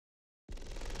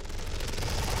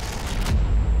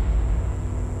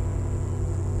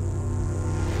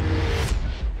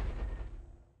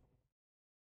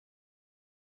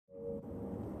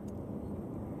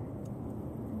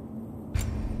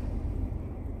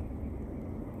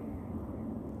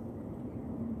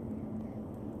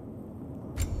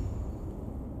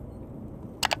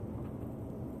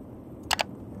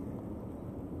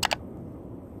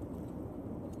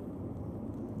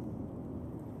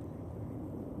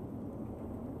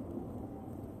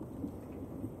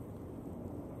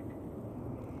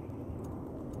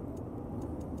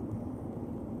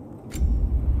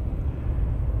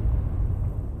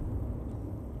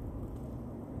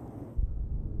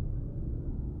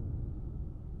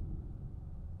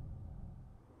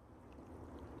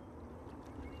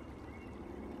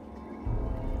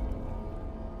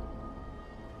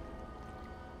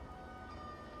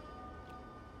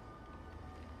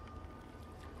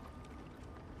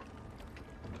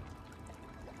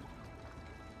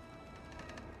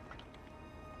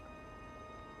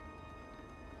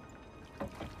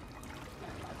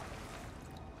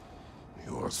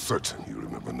certain you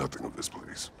remember nothing of this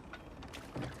place.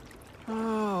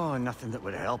 Oh, nothing that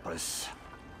would help us.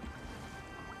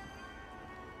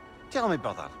 Tell me,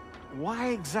 brother, why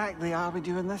exactly are we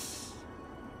doing this?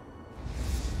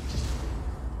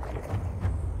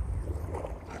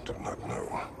 I do not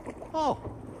know. Oh,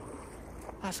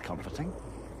 that's comforting.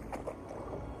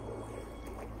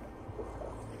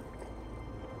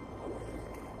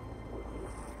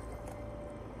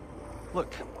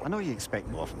 Look, I know you expect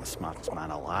more from the smartest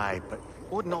man alive, but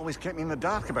Odin always kept me in the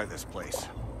dark about this place.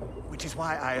 Which is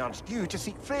why I urged you to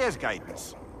seek Freya's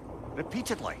guidance.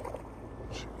 Repeatedly.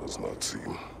 She does not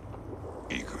seem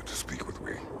eager to speak with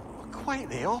me. Well, quite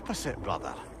the opposite,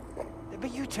 brother.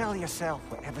 But you tell yourself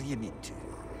whatever you need to.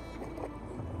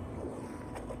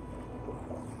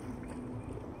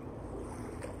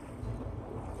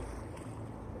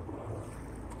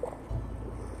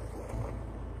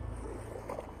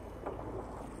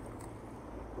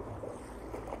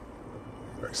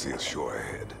 I see a shore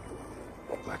ahead.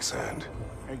 Black sand.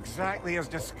 Exactly as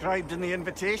described in the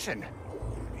invitation.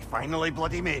 We finally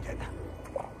bloody made it.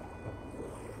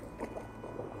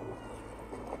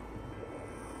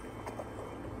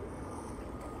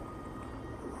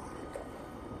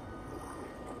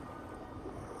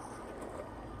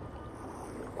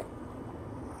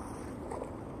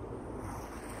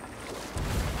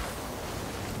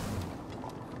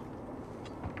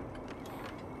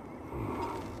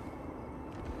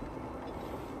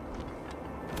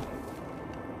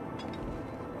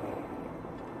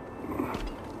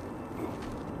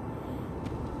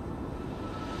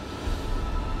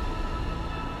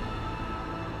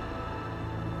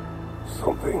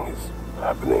 Something is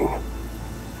happening.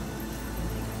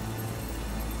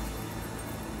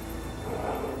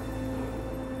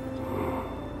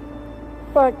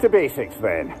 Back to basics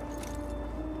then.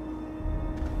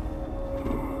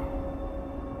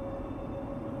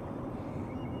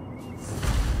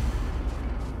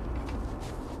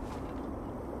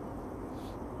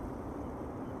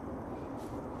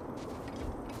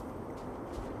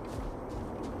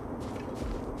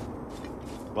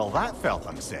 Well, that felt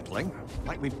unsettling.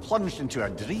 Like we plunged into a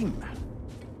dream.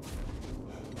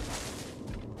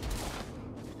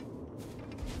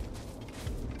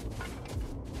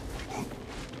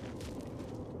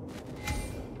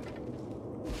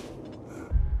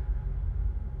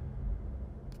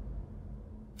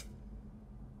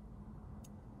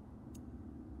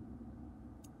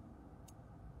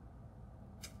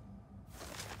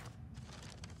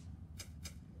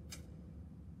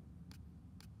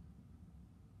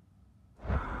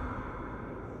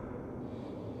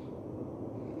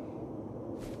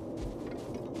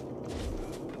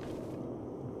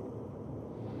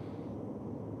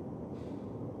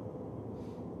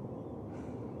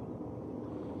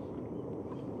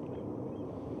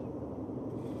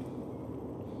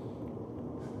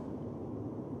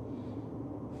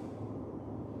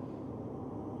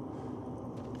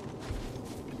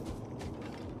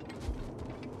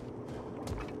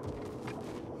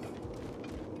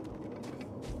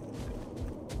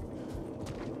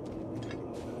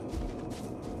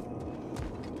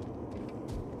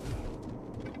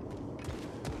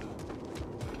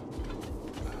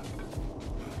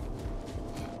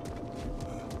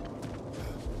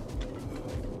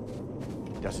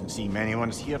 Doesn't seem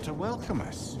anyone's here to welcome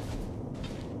us.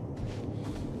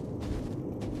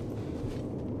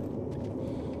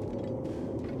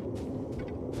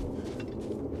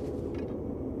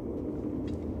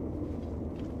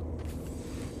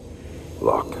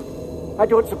 Locked. I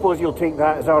don't suppose you'll take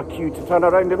that as our cue to turn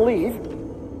around and leave?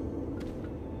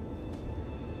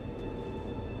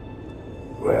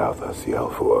 Reatha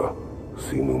Sialfur,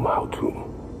 Sinum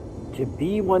Hautum. To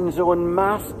be one's own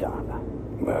master.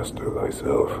 Master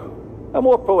thyself. A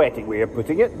more poetic way of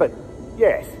putting it, but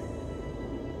yes.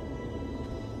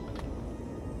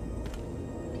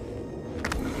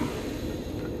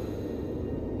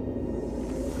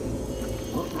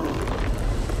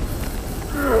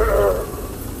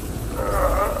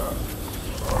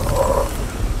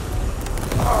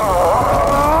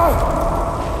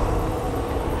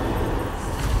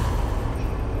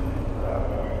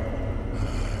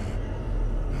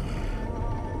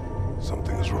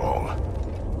 Something is wrong.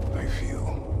 I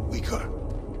feel weaker.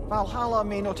 Valhalla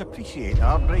may not appreciate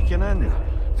our breaking in.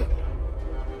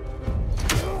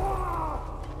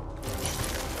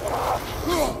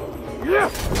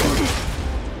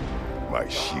 My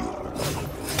shield.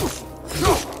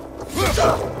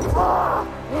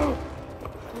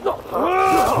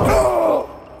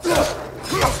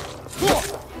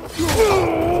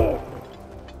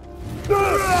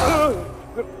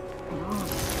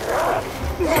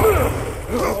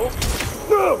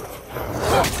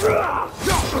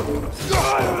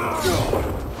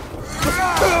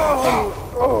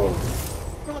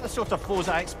 Not the sort of foes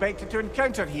I expected to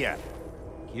encounter here.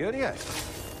 Curious.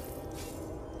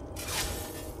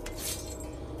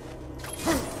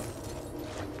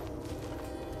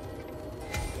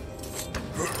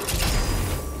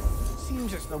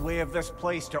 Seems it's the way of this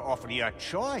place to offer you a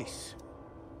choice.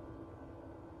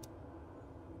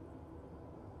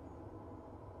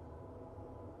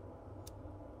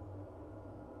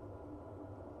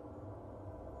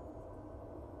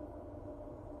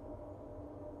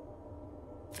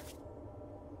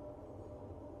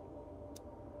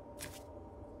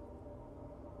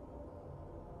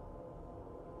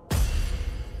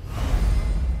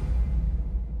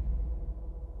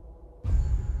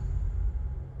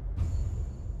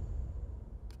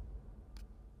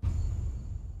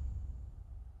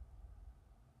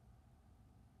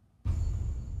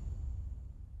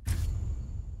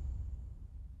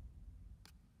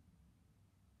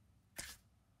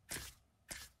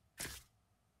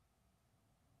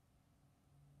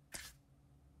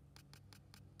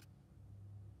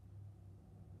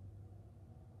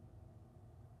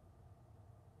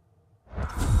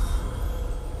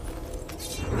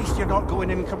 At least you're not going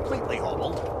in completely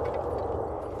hobbled.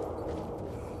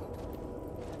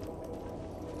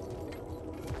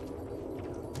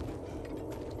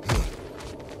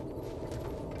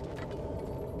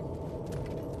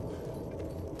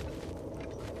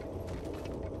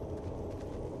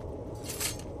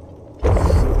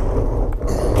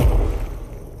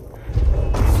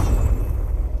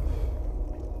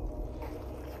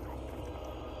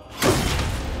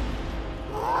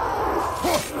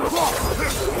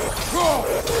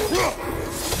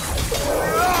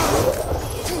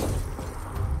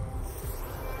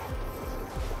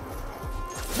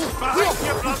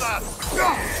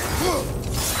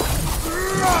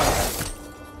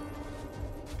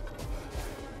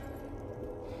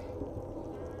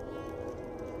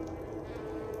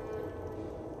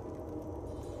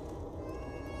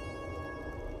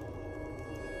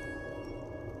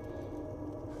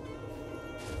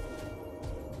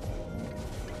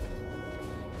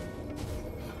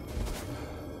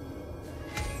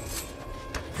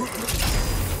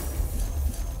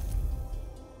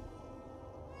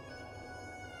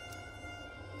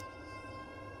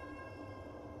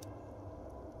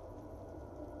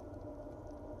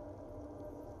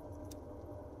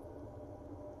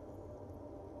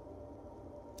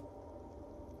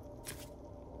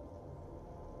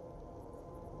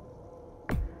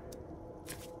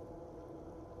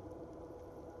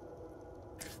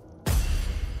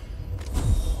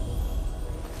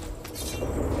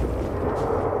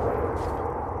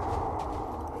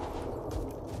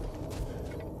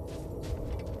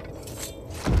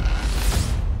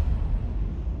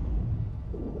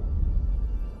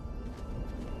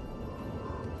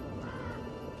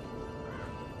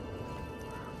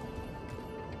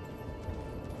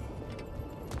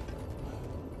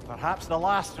 Perhaps the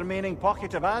last remaining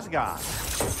pocket of Asgard.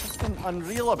 Something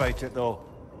unreal about it, though.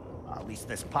 At least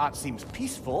this part seems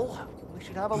peaceful. We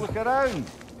should have a look around.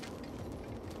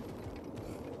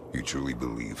 You truly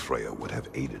believe Freya would have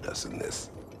aided us in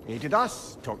this? Aided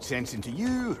us, talked sense into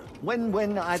you.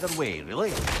 Win-win either way,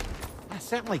 really. I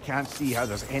certainly can't see how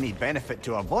there's any benefit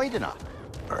to avoiding her.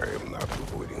 I am not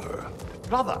avoiding her.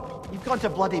 Brother, you've gone to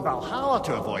bloody Valhalla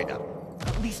to avoid her.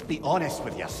 At least be honest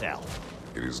with yourself.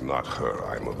 It is not her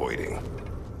I'm avoiding.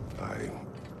 I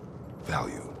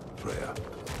value Freya.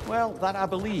 Well, that I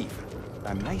believe.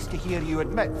 I'm nice to hear you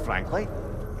admit, frankly.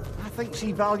 I think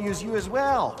she values you as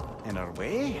well, in her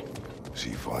way.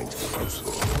 She finds me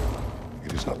useful.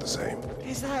 It is not the same.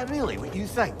 Is that really what you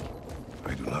think?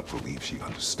 I do not believe she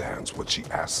understands what she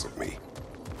asks of me.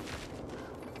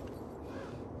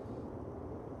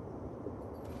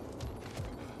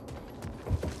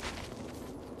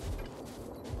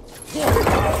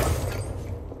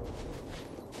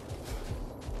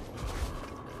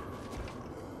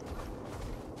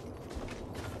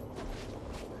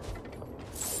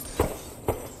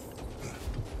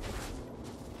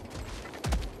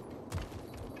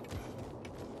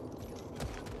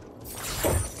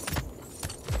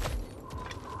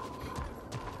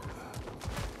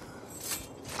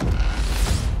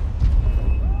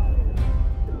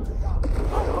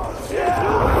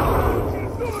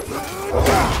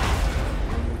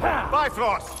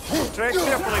 Bifrost! Tread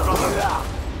carefully, brother.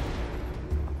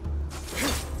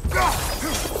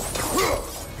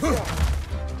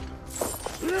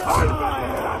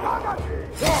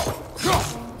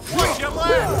 Watch your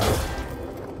left!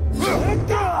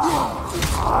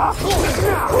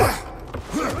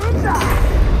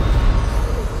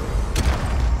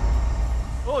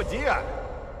 Oh dear!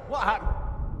 What happened?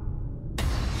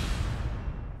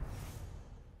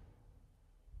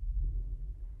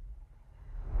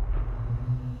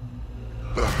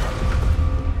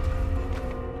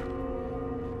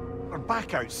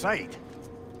 look outside.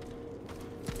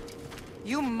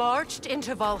 You marched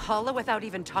into Valhalla without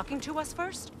even talking to us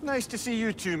first? Nice to see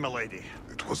you too, milady.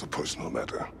 It was a personal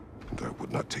matter, and I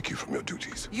would not take you from your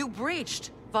duties. You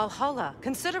breached Valhalla.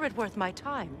 Consider it worth my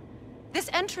time. This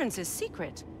entrance is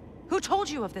secret. Who told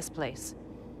you of this place?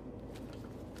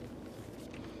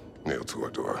 Nailed to our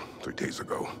door 3 days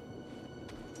ago.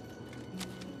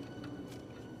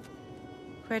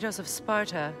 Kratos of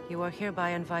Sparta, you are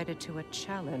hereby invited to a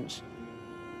challenge.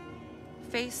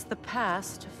 Face the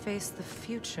past, face the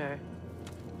future.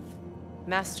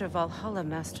 Master Valhalla,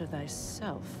 master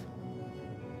thyself.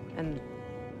 And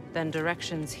then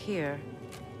directions here,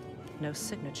 no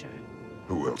signature.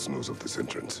 Who else knows of this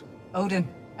entrance? Odin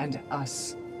and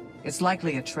us. It's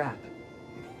likely a trap.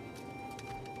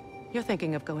 You're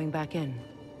thinking of going back in.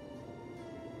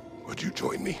 Would you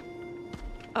join me?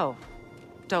 Oh,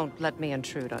 don't let me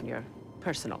intrude on your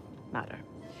personal matter.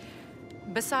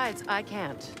 Besides, I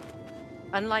can't.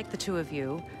 Unlike the two of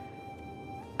you,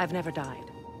 I've never died.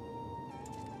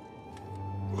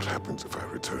 What happens if I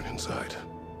return inside?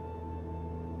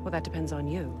 Well, that depends on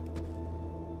you.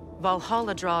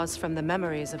 Valhalla draws from the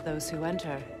memories of those who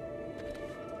enter.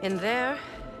 In there,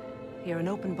 you're an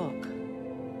open book.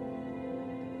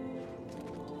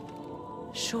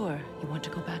 Sure, you want to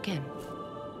go back in.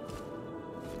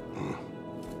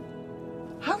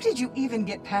 How did you even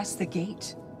get past the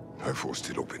gate? I forced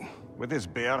it open. With his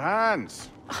bare hands.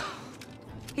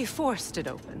 He forced it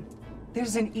open.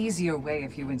 There's an easier way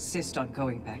if you insist on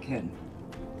going back in.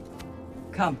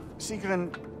 Come.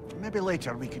 Sigrun, maybe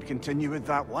later we could continue with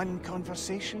that one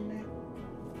conversation.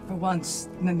 For once,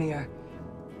 Mímir,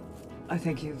 I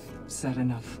think you've said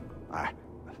enough. Ah,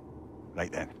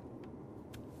 right then.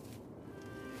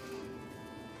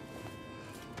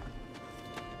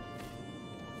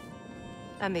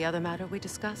 And the other matter we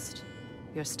discussed?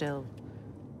 You're still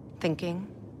thinking,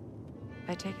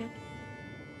 I take it?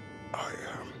 I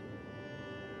am.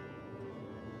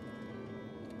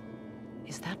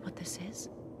 Is that what this is?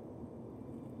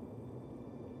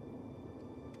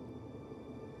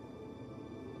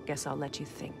 Guess I'll let you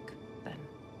think, then.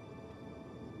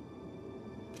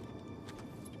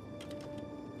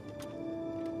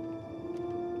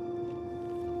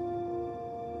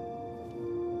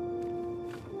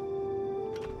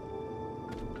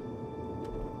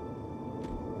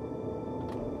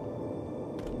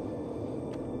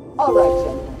 All right,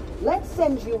 gentlemen. Let's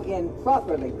send you in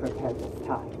properly prepared this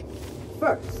time.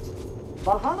 First,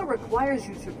 Valhalla requires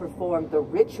you to perform the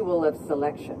ritual of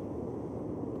selection.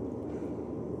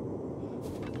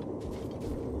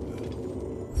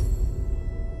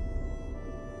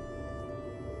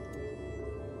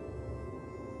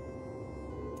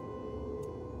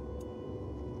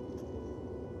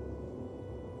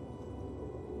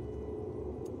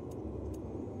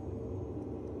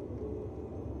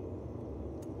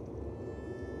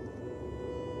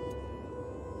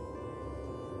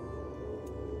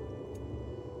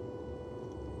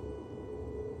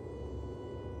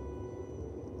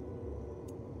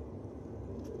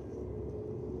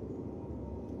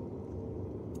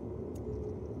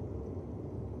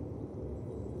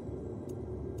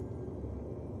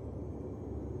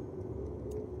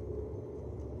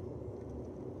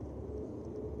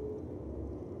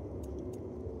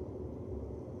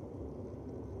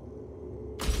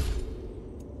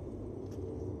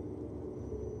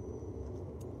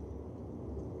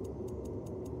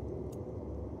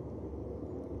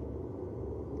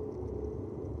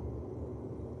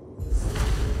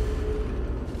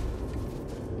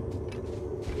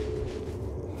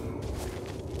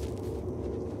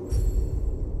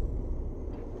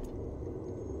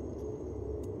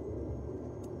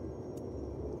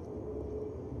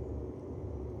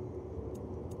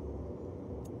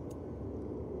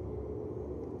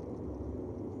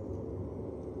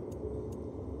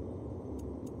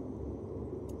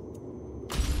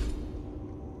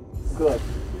 Good.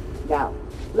 Now,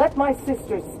 let my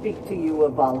sisters speak to you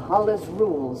of Valhalla's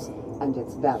rules and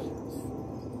its values.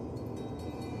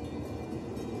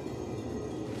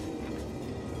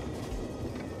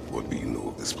 What do you know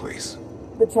of this place?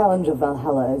 The challenge of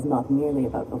Valhalla is not merely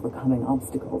about overcoming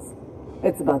obstacles.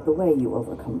 It's about the way you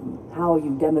overcome them, how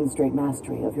you demonstrate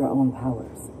mastery of your own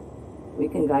powers. We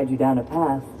can guide you down a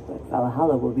path, but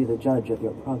Valhalla will be the judge of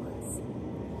your progress.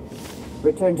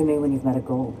 Return to me when you've met a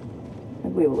goal,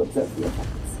 and we will observe the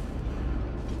effects.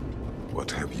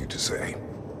 What have you to say?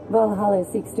 Valhalla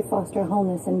seeks to foster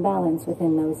wholeness and balance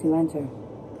within those who enter.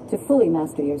 To fully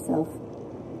master yourself,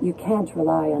 you can't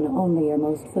rely on only your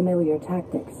most familiar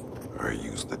tactics. I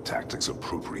use the tactics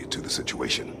appropriate to the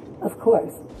situation. Of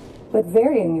course. But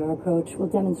varying your approach will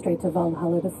demonstrate to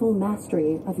Valhalla the full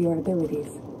mastery of your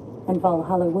abilities, and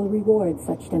Valhalla will reward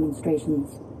such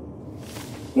demonstrations.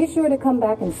 Be sure to come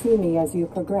back and see me as you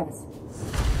progress.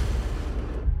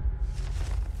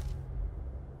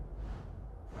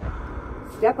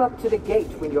 Step up to the gate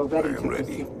when you're ready I am to ready.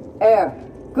 proceed. Air,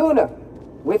 Gunnar,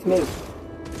 with me.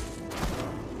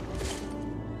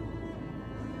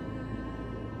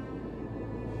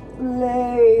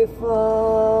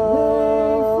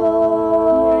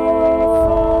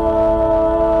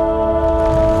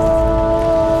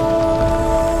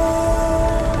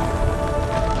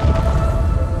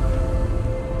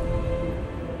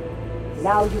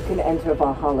 Now you can enter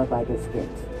Valhalla by this gate,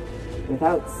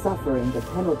 without suffering the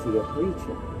penalty of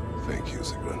breaching. Thank you,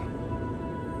 Sigrun.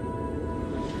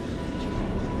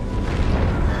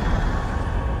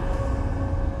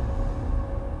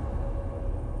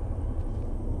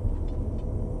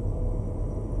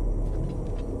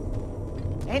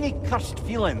 Any cursed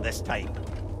feeling this time?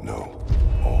 No,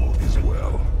 all is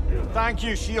well. Thank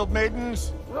you, shield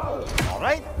maidens. All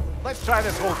right, let's try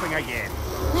this whole thing again.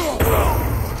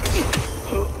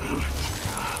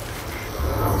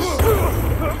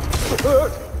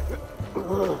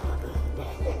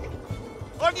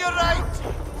 On your right!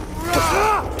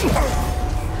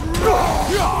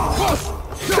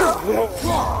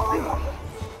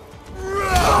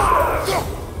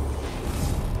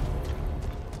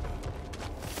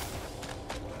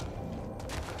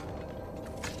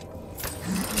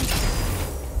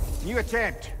 New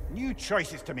attempt, new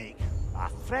choices to make. A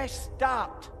fresh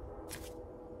start.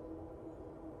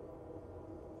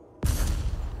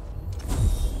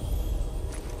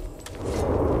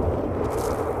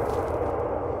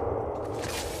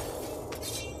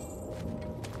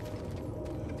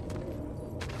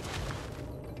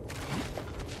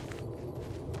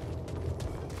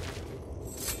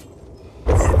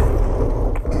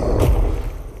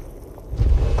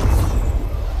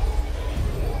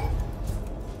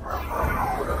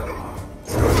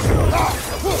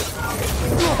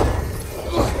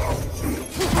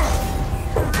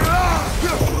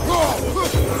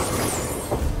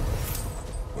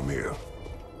 Mímir,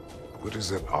 what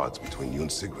is at odds between you and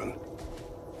Sigrun?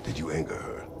 Did you anger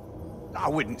her? I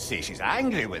wouldn't say she's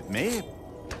angry with me.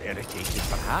 Irritated,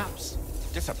 perhaps.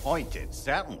 Disappointed,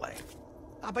 certainly.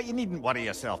 But you needn't worry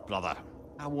yourself, brother.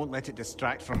 I won't let it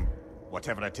distract from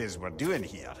whatever it is we're doing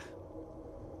here.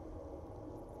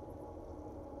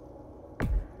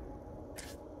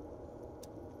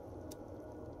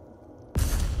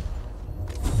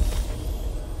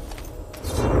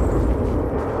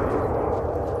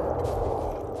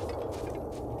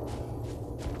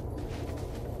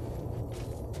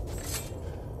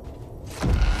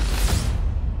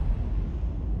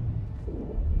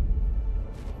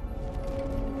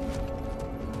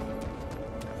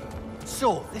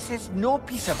 So, this is no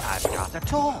piece of Asgard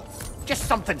at all. Just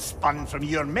something spun from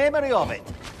your memory of it.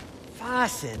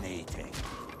 Fascinating.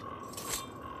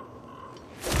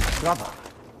 Brother,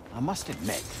 I must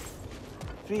admit,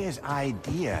 Freya's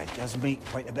idea does make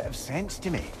quite a bit of sense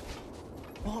to me.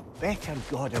 What better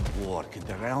god of war could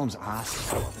the realms ask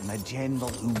for than the general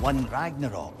who won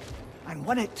Ragnarok, and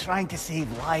won it trying to save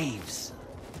lives?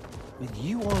 With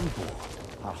you on board,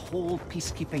 our whole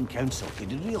peacekeeping council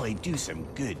could really do some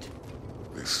good.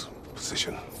 This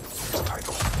position, this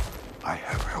title, I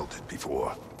have held it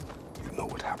before. You know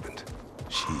what happened.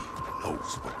 She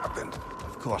knows what happened.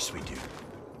 Of course we do.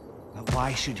 But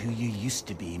why should who you used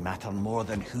to be matter more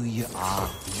than who you are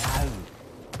now?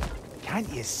 Can't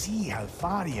you see how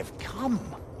far you've come?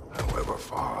 However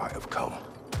far I have come,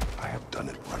 I have done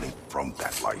it running from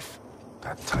that life,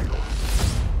 that title,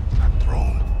 that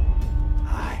throne.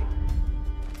 Aye.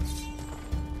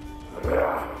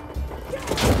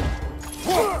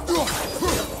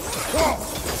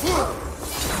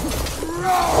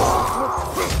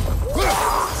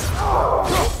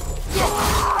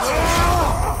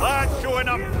 That's showing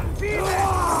up.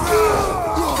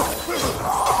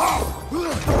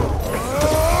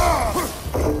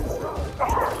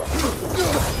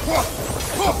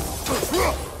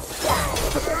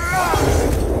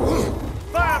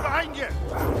 Fire behind you.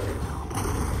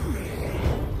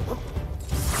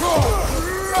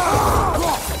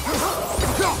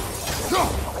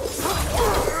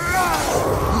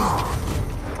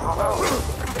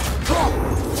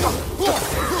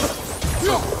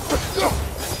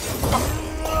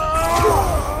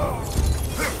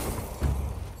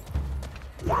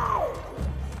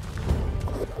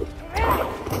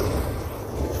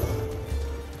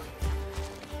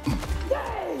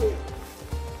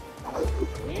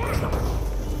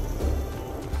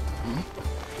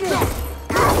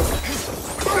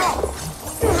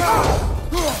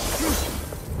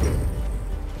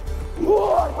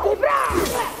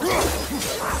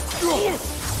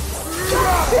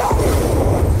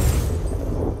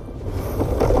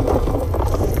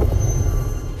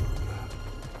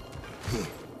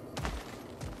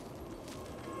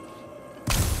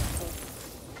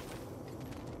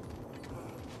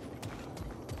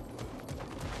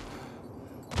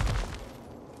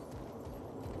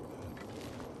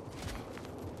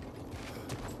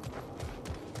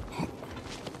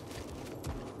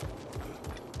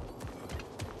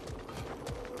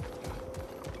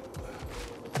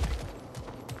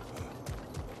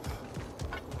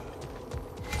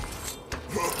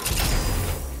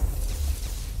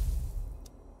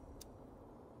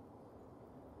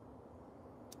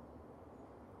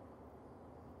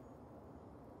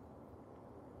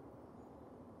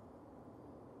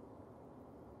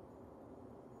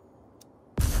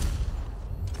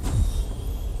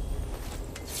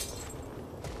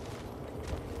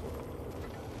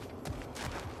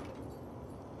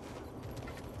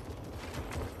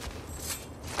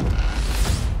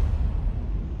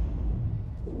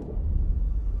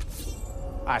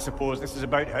 I suppose this is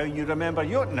about how you remember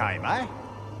Jotunheim, eh?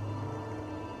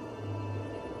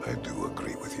 I do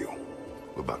agree with you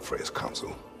about Freya's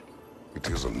council. It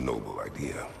is a noble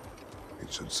idea.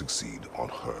 It should succeed on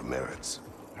her merits.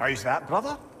 How's that,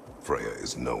 brother? Freya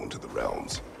is known to the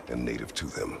realms and native to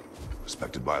them,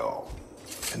 respected by all.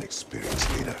 An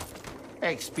experienced leader.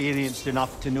 Experienced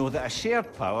enough to know that a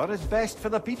shared power is best for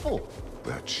the people.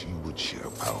 That she would share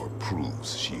power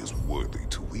proves she is worthy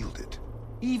to wield it.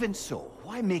 Even so,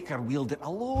 why make her wield it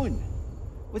alone?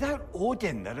 Without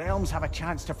Odin, the realms have a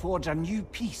chance to forge a new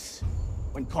peace.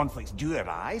 When conflicts do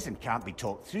arise and can't be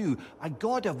talked through, a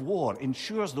god of war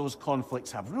ensures those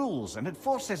conflicts have rules and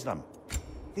enforces them.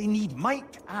 They need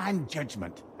might and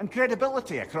judgment, and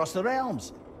credibility across the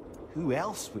realms. Who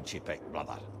else would she pick,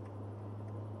 brother?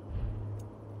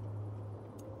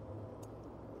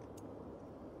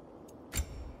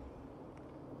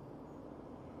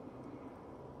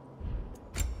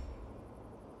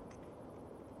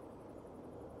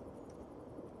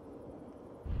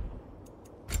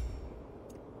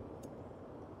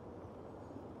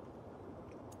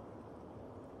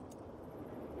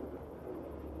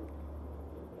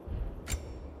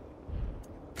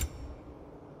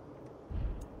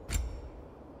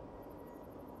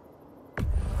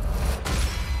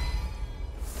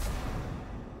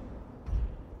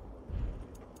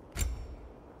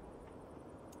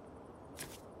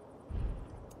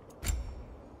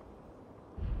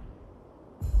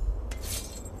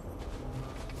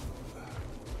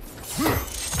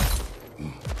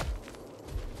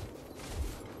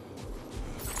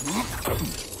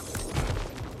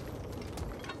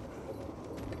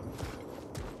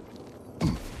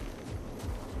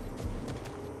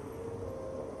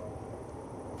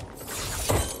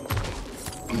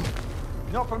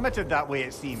 Not permitted that way,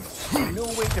 it seems. No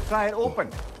way to pry it open.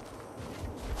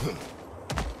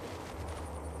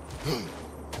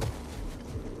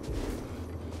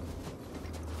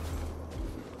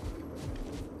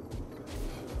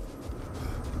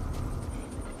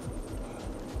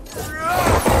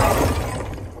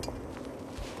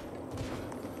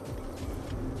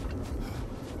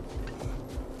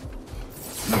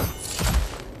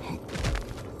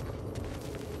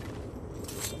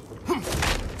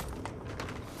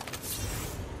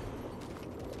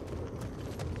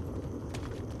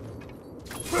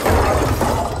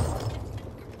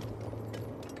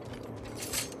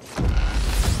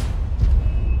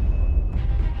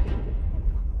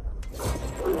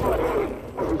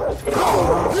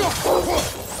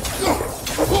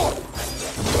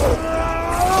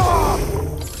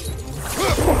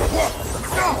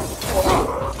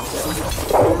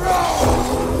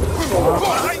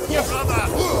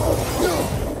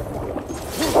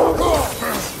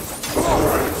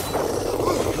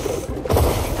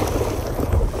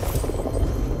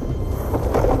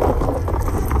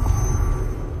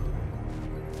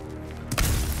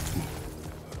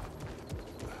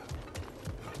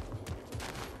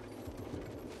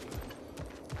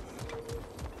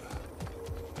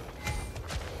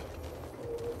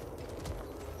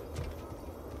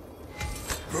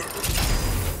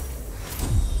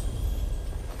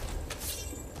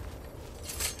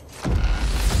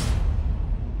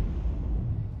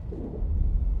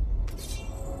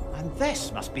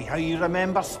 This must be how you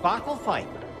remember Sparklefight.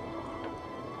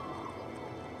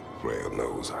 Freya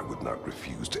knows I would not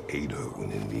refuse to aid her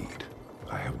when in need.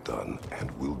 I have done and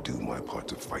will do my part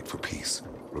to fight for peace,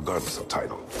 regardless of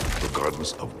title,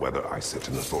 regardless of whether I sit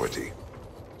in authority.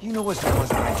 You know as well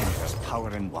as I do there's power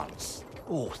in words.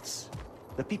 Oaths.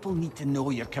 The people need to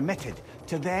know you're committed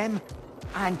to them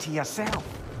and to yourself.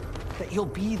 That you'll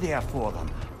be there for them,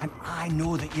 and I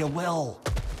know that you will.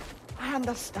 I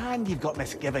understand you've got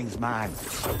misgivings, man,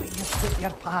 but you've put your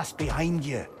past behind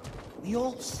you. We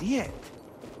all see it.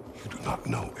 You do not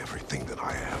know everything that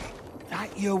I am.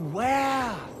 That you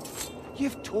were.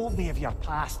 You've told me of your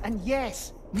past, and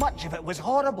yes, much of it was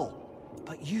horrible.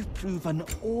 But you've proven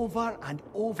over and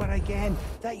over again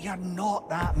that you're not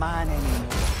that man anymore.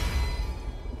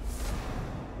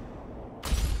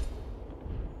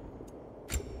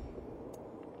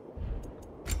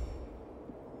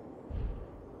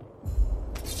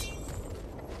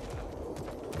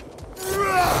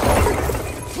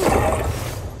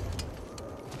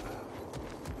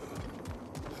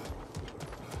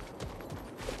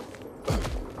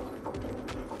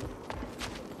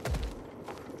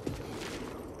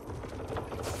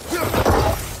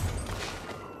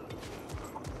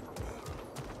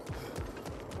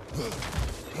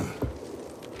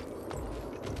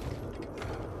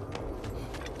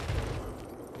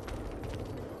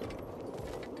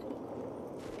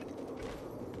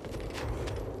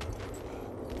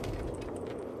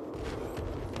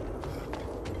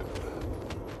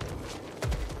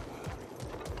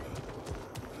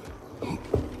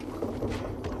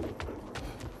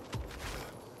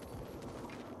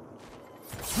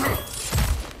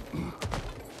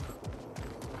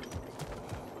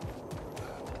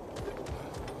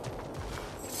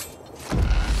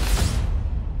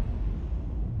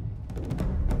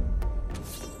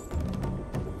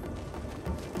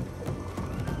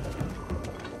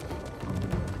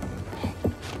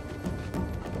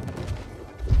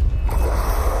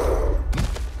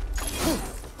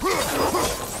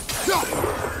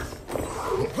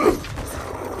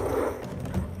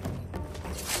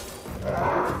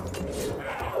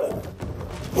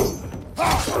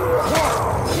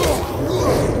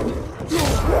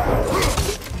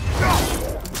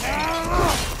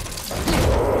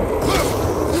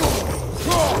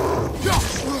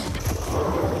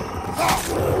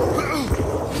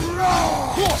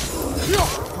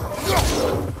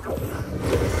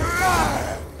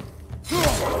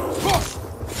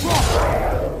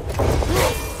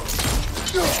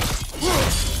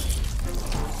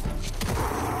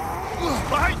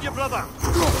 you, brother!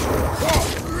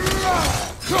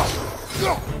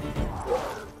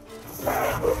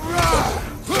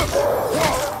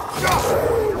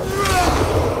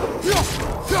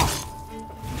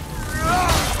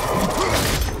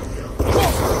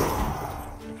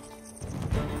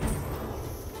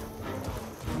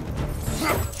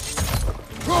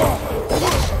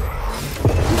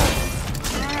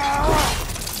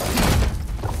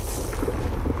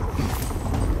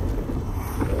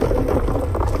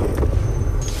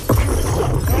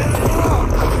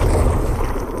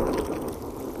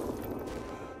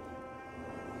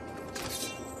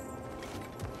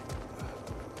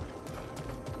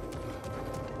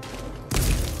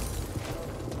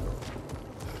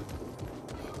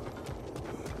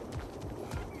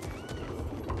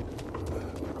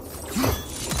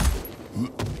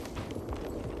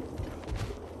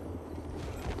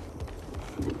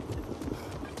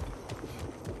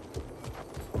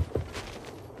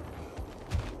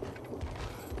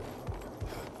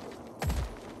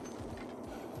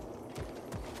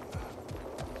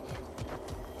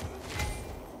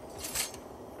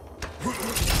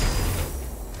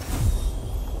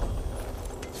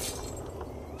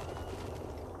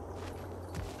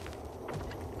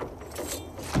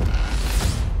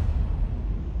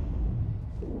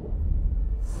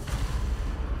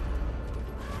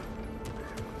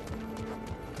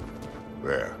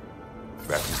 There.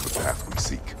 That is the path we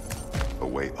seek. A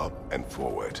way up and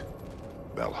forward.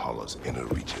 Valhalla's inner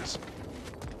reaches.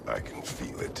 I can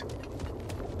feel it.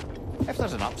 If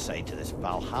there's an upside to this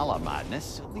Valhalla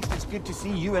madness, at least it's good to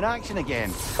see you in action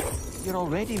again. You're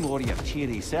already more your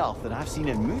cheery self than I've seen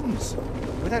in moons.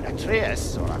 Without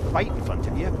Atreus or a fight in front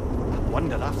of you, I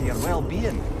wonder after your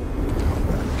well-being.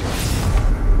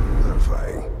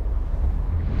 Clarifying.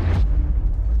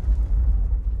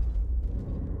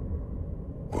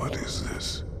 What is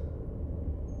this?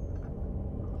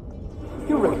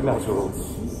 You recognize your old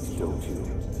suit, don't you?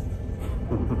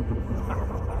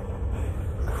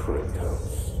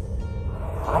 Kratos.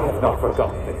 I have not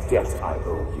forgotten the debt I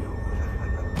owe you.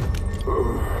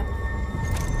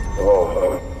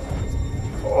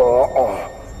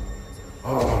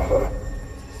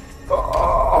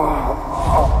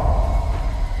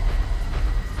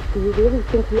 Do you really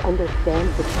think he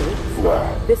understands the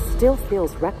stakes? This still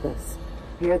feels reckless.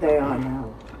 Here they are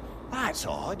now. That's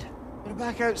odd. We're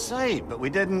back outside, but we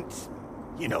didn't...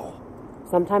 you know.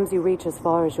 Sometimes you reach as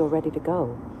far as you're ready to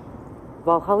go.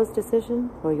 Valhalla's decision,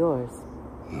 or yours?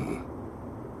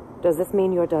 Does this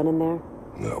mean you're done in there?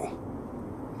 No.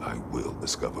 I will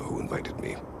discover who invited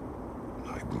me.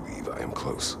 I believe I am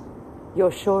close.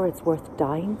 You're sure it's worth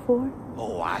dying for?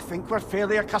 Oh, I think we're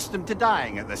fairly accustomed to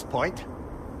dying at this point.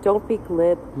 Don't be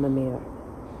glib, Mímir.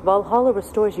 Valhalla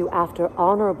restores you after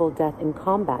honorable death in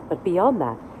combat, but beyond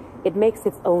that, it makes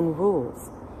its own rules.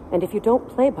 And if you don't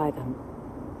play by them...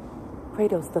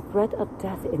 Kratos, the threat of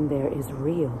death in there is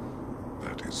real.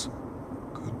 That is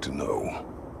good to know.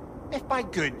 If by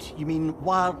good, you mean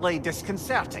wildly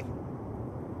disconcerting.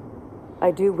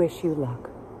 I do wish you luck.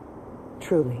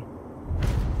 Truly.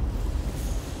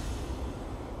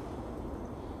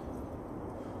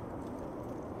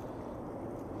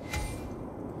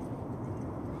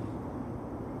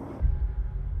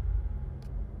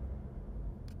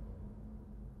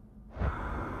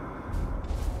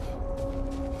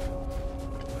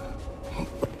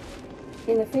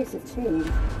 In the face of change,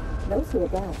 those who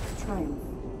adapt triumph,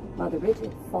 while the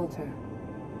rigid falter.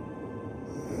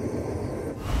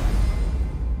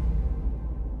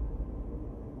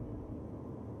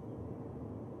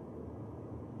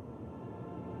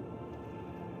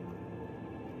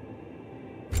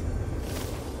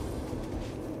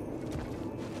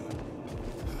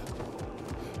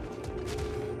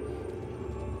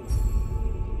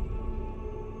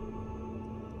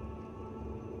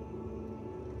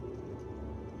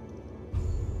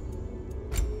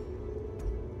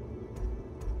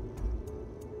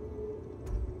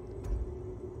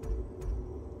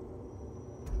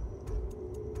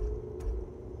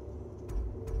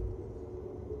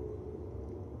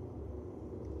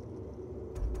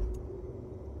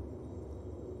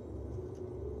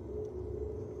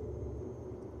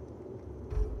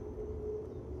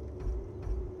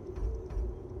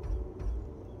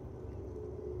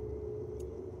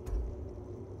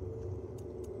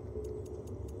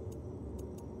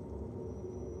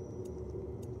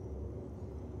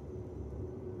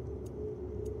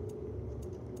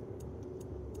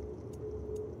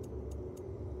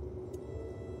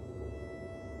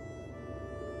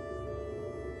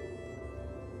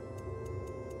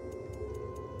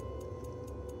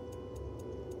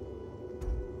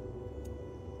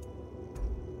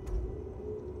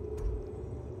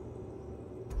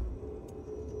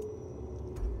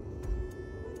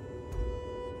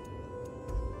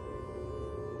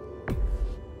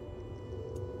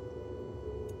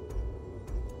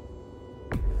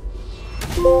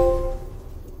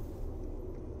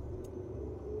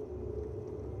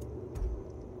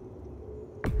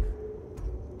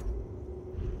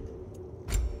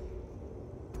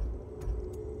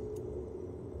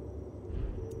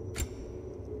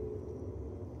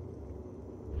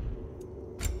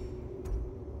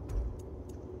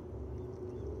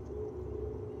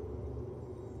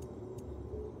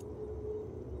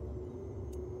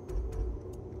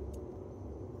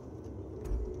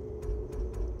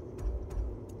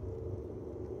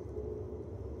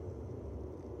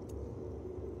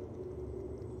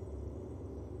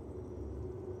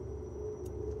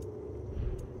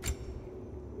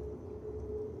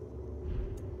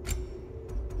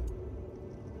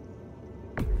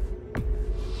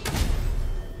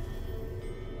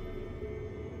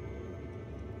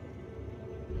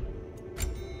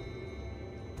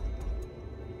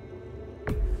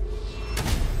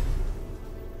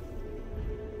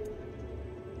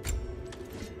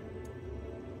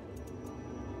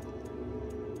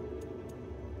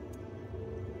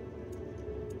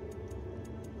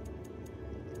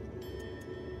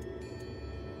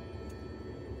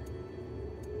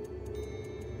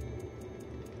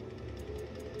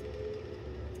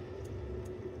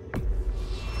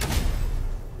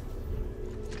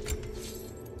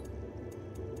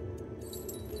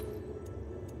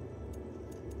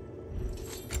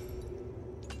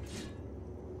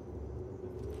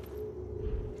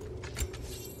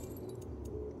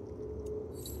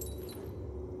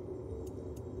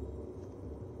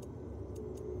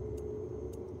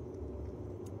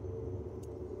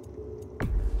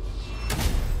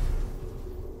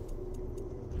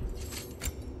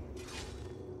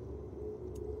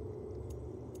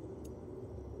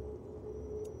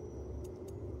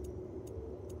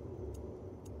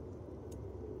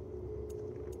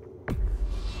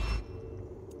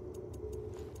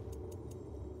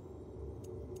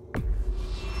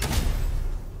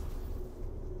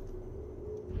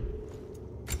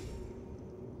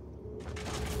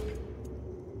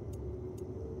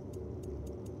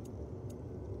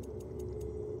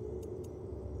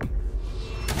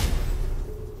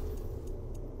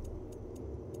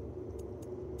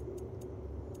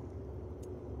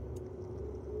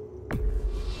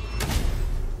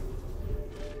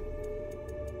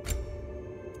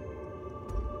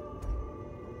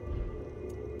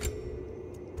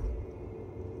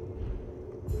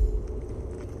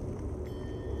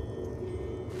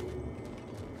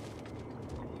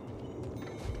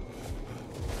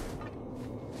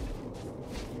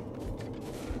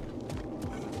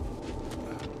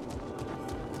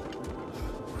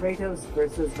 Kratos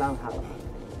versus Valhalla.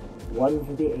 One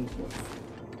for the ages.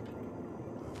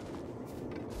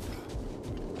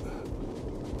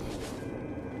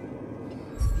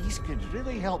 These could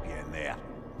really help you in there.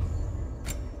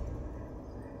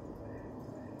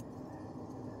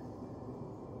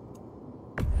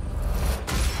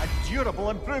 A durable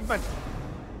improvement.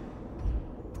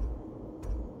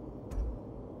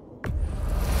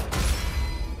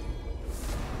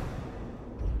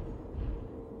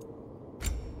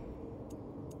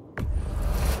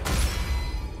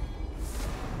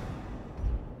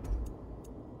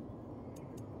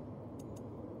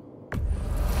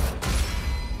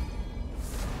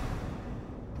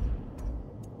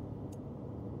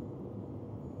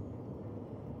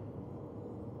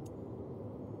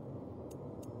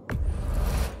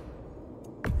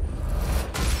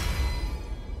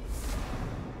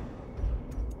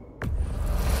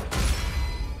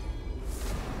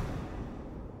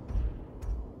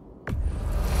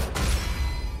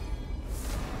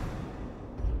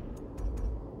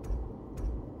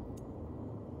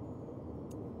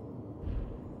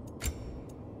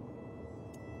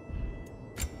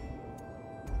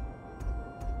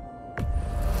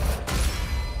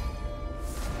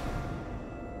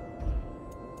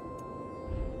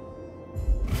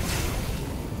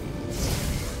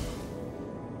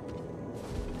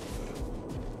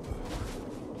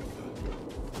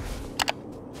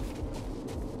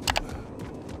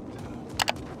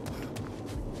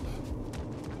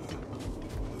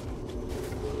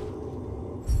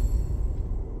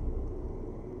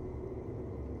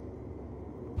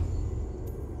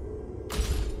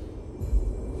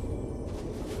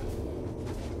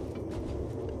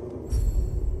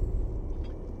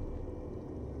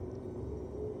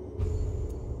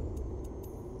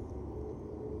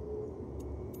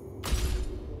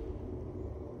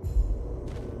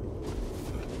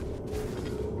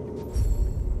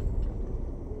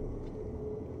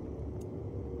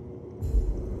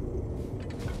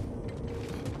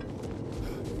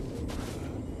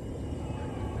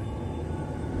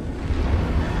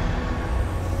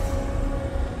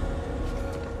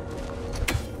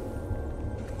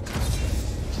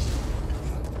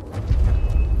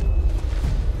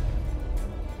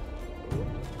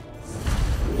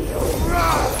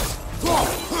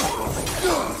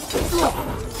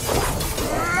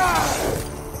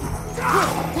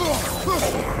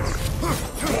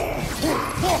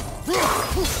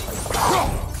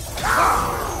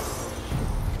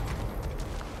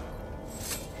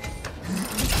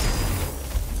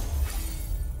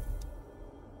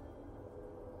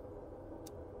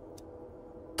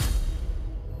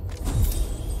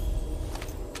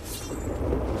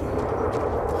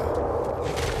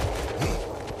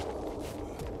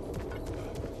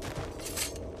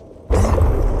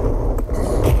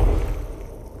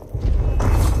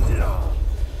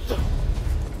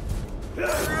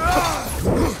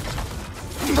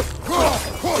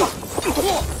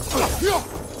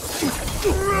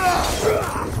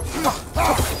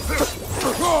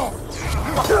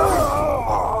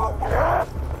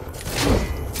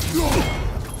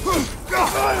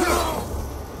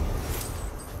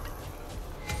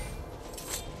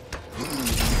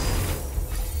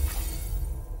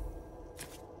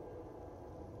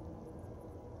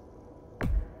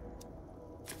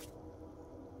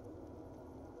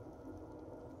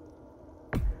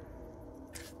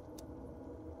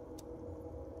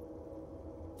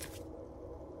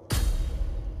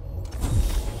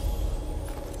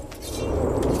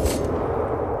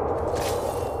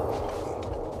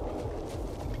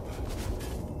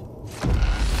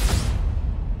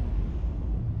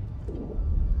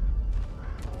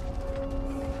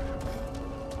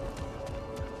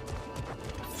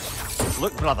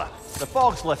 Look, brother, the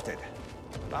fog's lifted.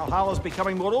 Valhalla's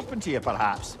becoming more open to you,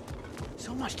 perhaps.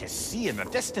 So much to see in the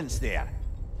distance there.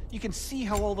 You can see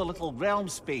how all the little realm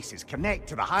spaces connect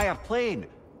to the higher plane.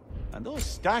 And those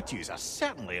statues are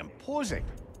certainly imposing.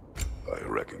 I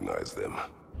recognize them.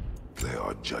 They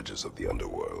are judges of the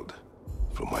underworld,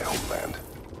 from my homeland.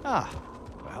 Ah,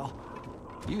 well,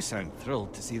 you sound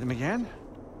thrilled to see them again.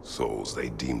 Souls they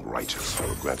deemed righteous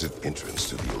were granted entrance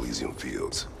to the Elysium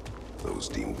Fields. Those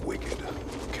deemed wicked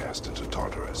were cast into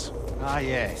Tartarus. Ah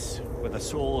yes, where the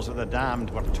souls of the damned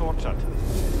were tortured.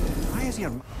 Why is your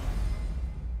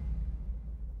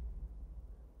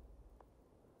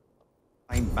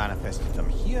mind manifested them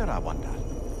here, I wonder?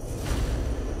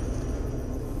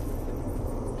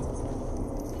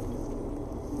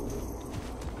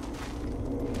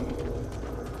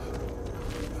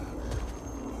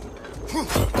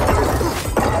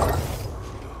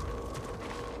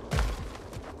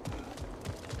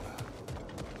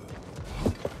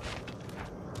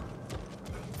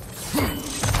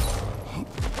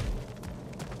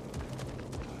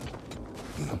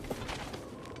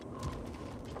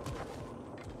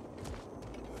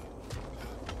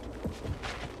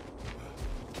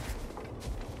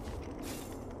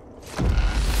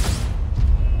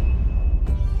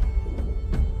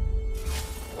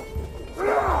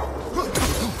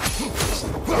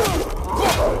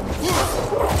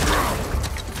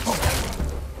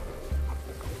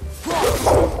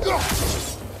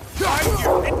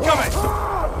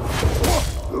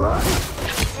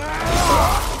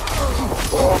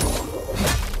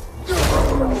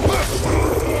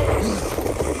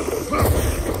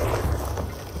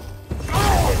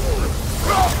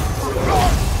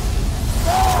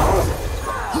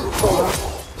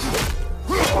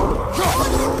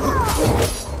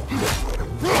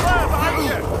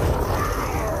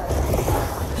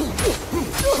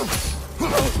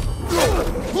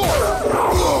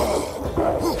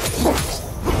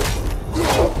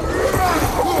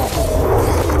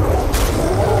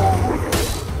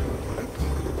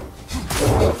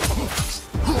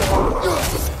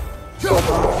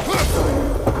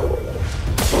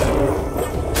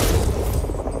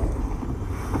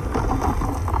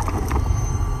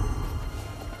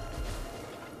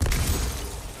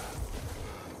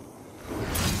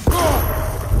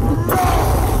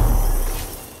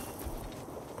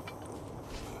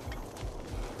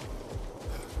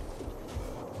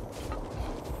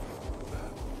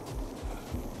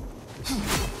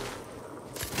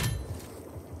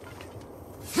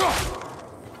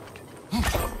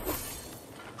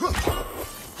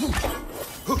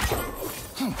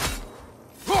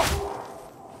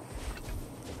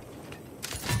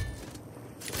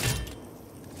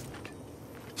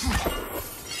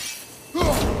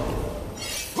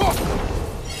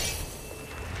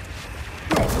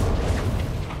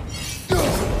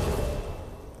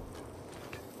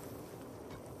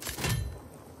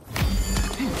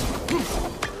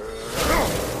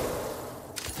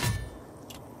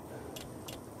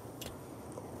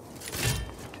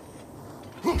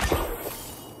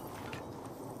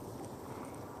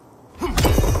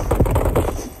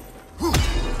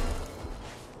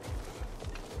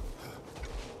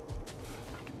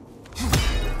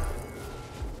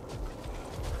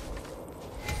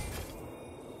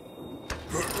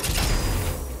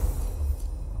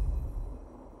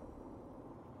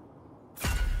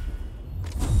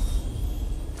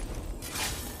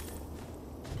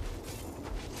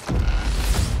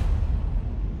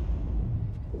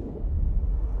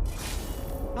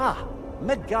 Ah,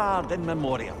 Midgard in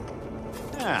memoriam.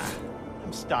 Ah,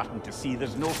 I'm starting to see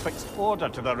there's no fixed order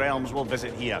to the realms we'll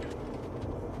visit here.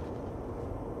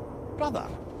 Brother,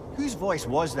 whose voice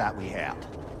was that we heard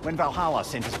when Valhalla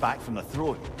sent us back from the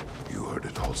throne? You heard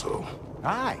it also.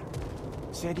 Aye.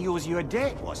 Said he owes you a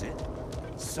debt, was it?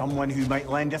 Someone who might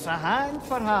lend us a hand,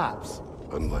 perhaps?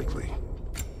 Unlikely.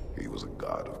 He was a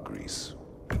god of Greece,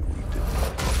 and we did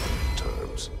not come to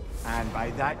terms. And by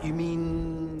that you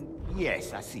mean...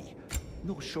 Yes, I see.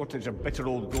 No shortage of bitter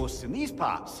old ghosts in these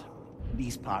parts.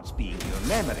 These parts being your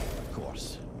memory, of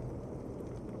course.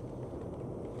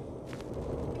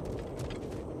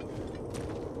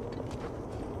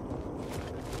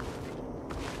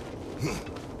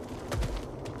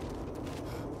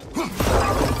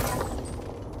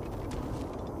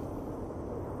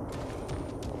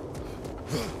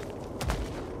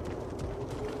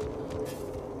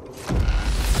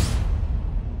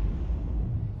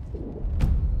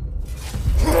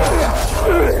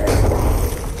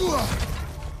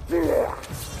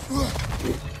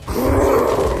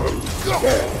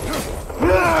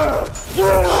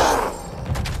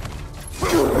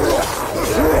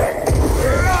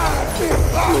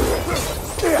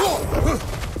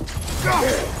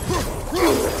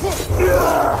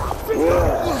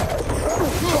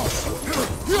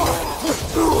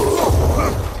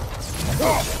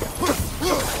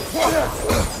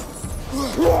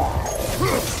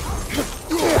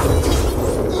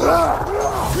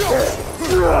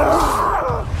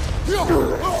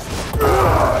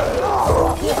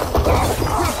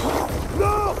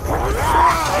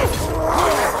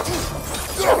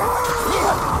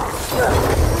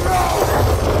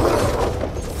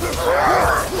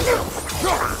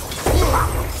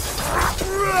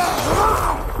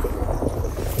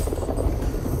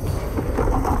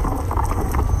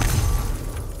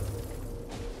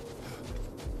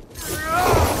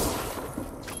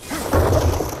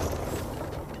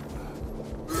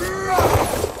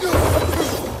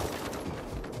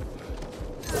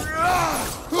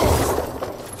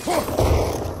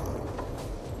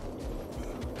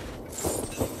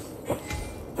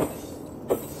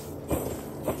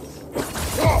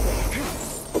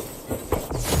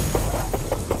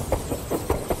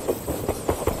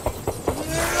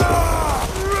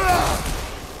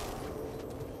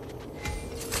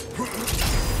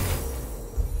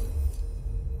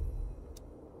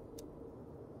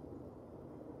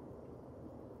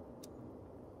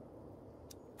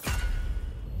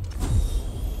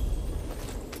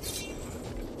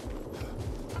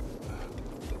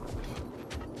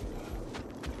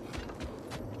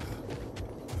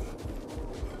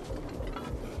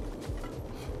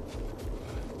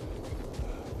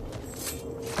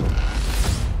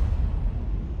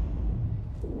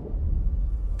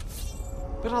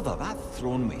 Brother, that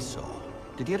throne we saw,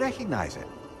 did you recognize it?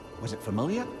 Was it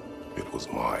familiar? It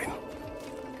was mine.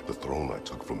 The throne I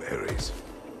took from Ares.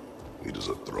 It is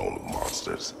a throne of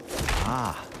monsters.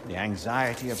 Ah, the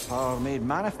anxiety of power made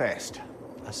manifest.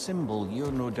 A symbol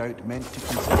you're no doubt meant to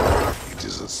consider. It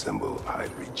is a symbol I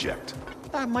reject.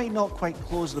 That might not quite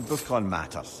close the book on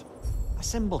matters. A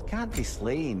symbol can't be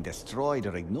slain, destroyed,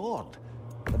 or ignored.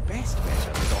 The best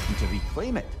measure is often to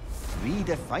reclaim it,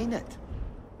 redefine it.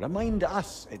 Remind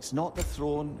us it's not the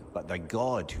throne, but the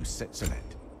god who sits in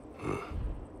it.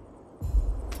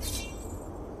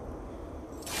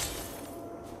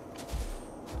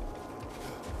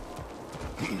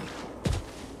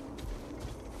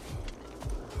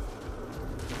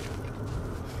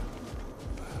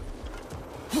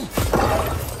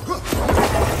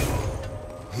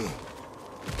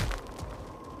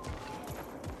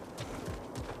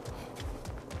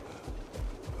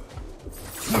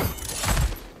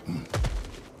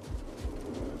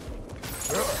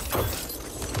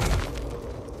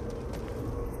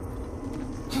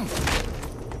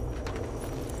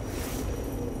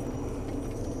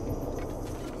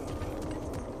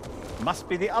 Must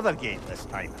be the other gate this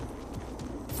time.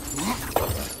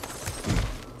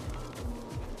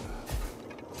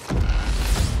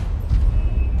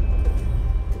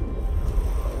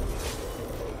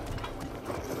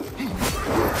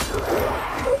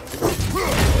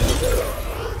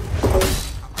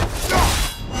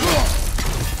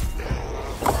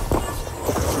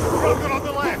 Broken on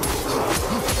the left.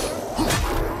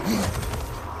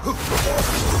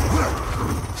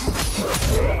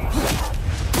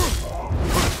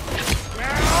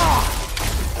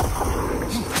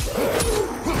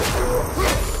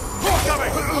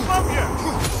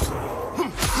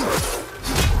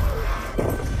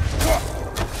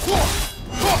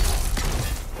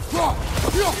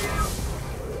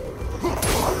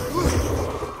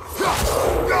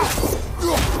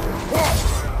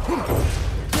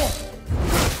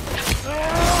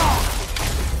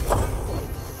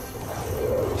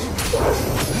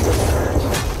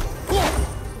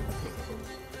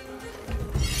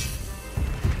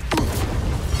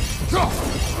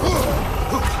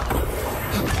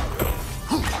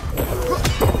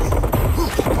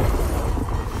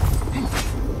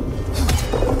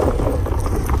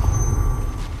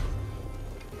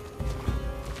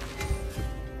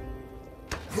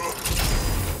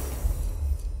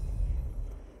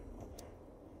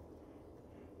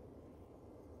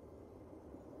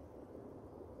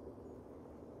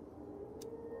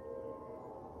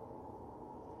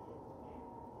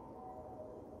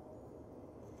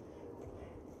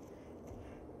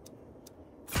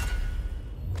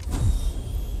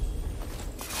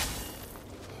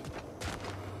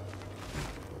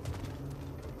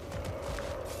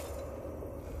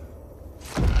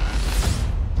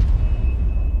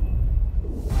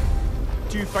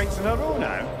 2 fights in a row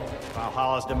now.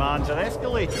 Valhalla's demands are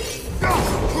escalating.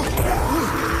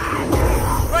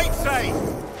 Right side!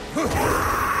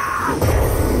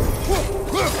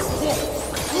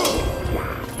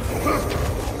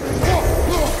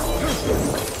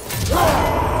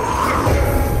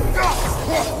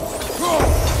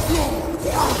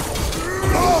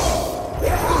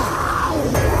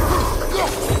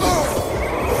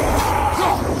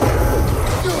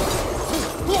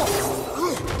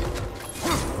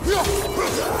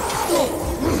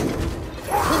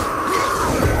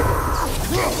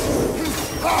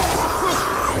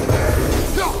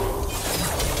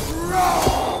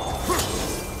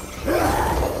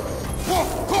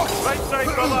 Right side,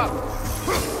 brother!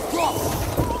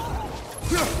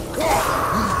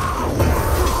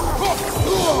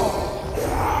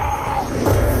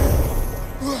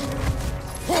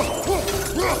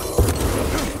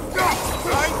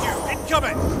 Behind you!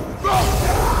 Incoming!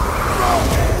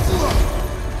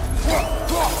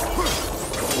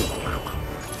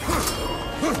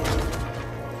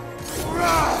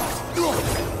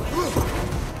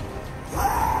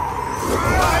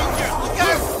 Behind you! Look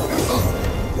out!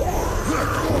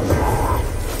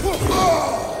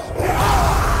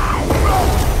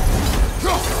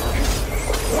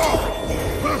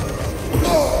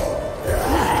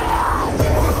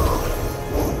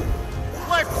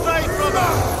 Left side, brother!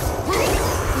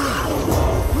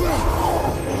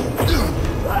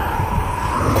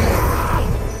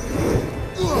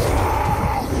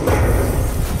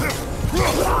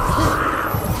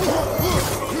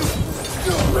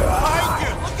 Behind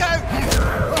you! Look out!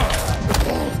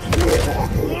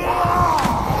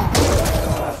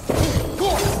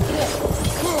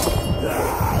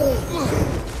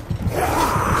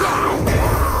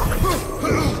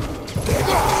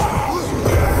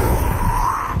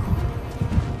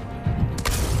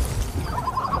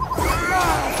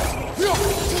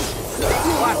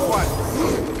 Last one.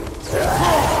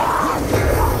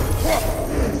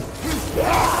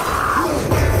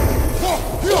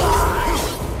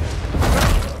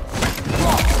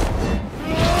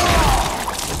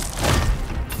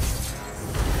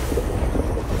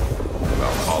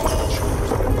 Valhalla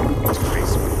chose to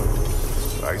face me.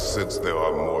 I sense there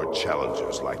are more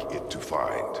challengers like it to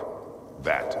find.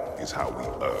 That is how we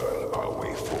earn our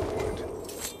way forward.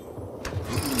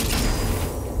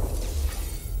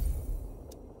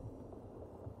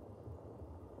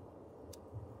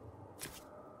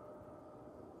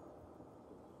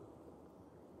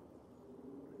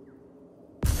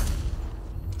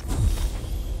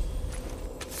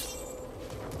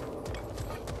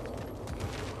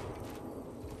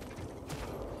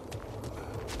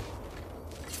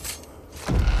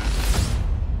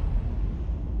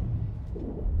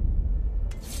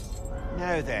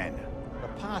 Now then, the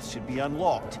path should be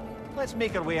unlocked. Let's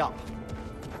make our way up.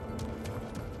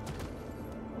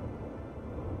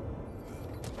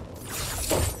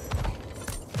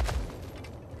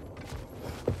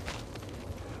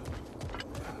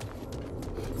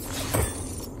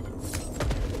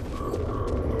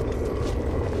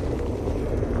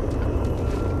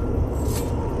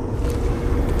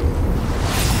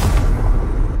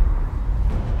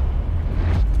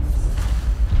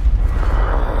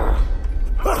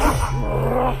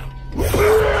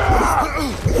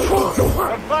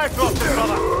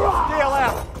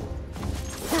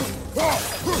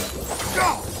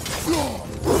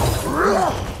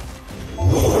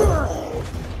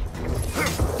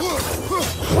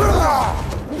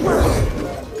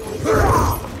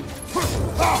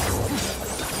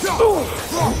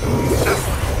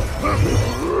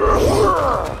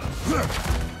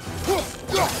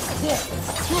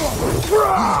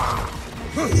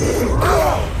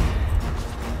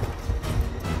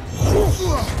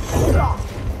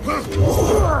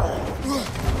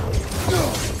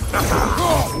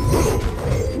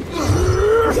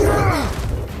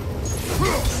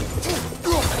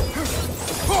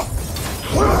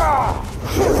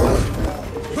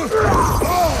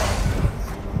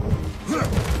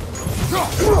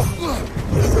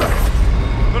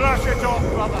 Brush it off,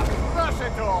 brother! Brush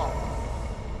it off!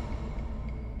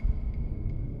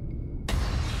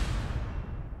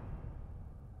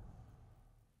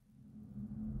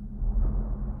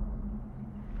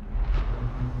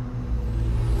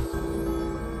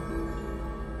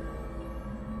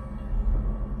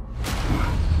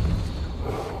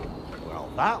 Well,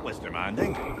 that was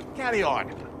demanding. Carry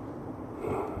on.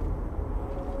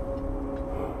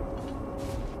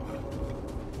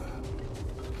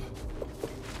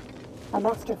 A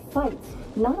master fights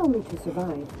not only to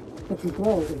survive, but to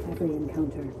grow with every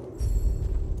encounter.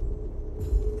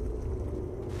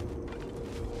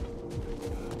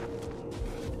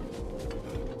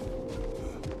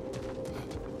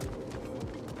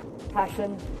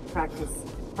 Passion, practice,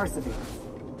 perseverance.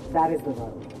 That is the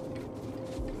road.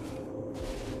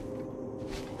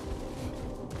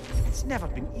 It's never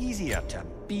been easier to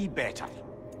be better.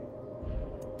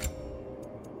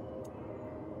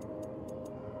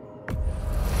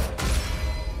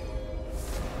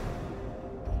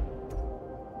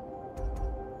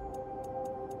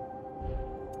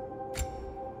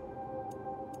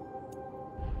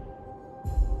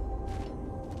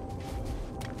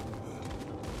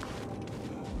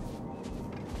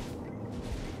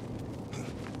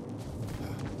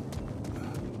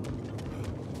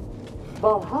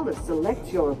 Valhalla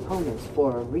selects your opponents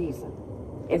for a reason.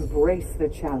 Embrace the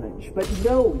challenge, but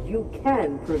know you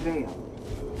can prevail.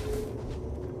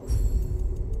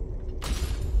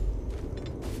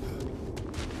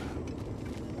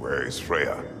 Where is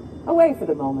Freya? Away for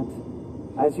the moment.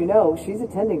 As you know, she's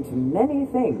attending to many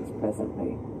things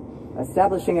presently.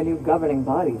 Establishing a new governing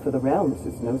body for the realms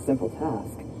is no simple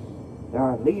task. There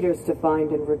are leaders to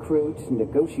find and recruit,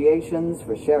 negotiations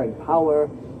for sharing power.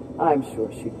 I'm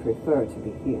sure she'd prefer to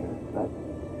be here, but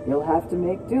you'll have to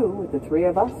make do with the three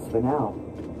of us for now.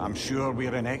 I'm sure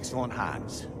we're in excellent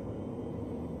hands.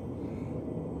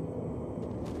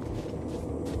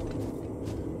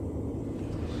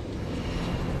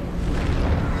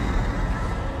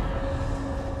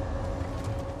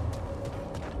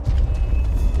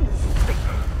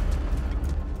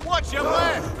 Watch your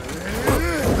left!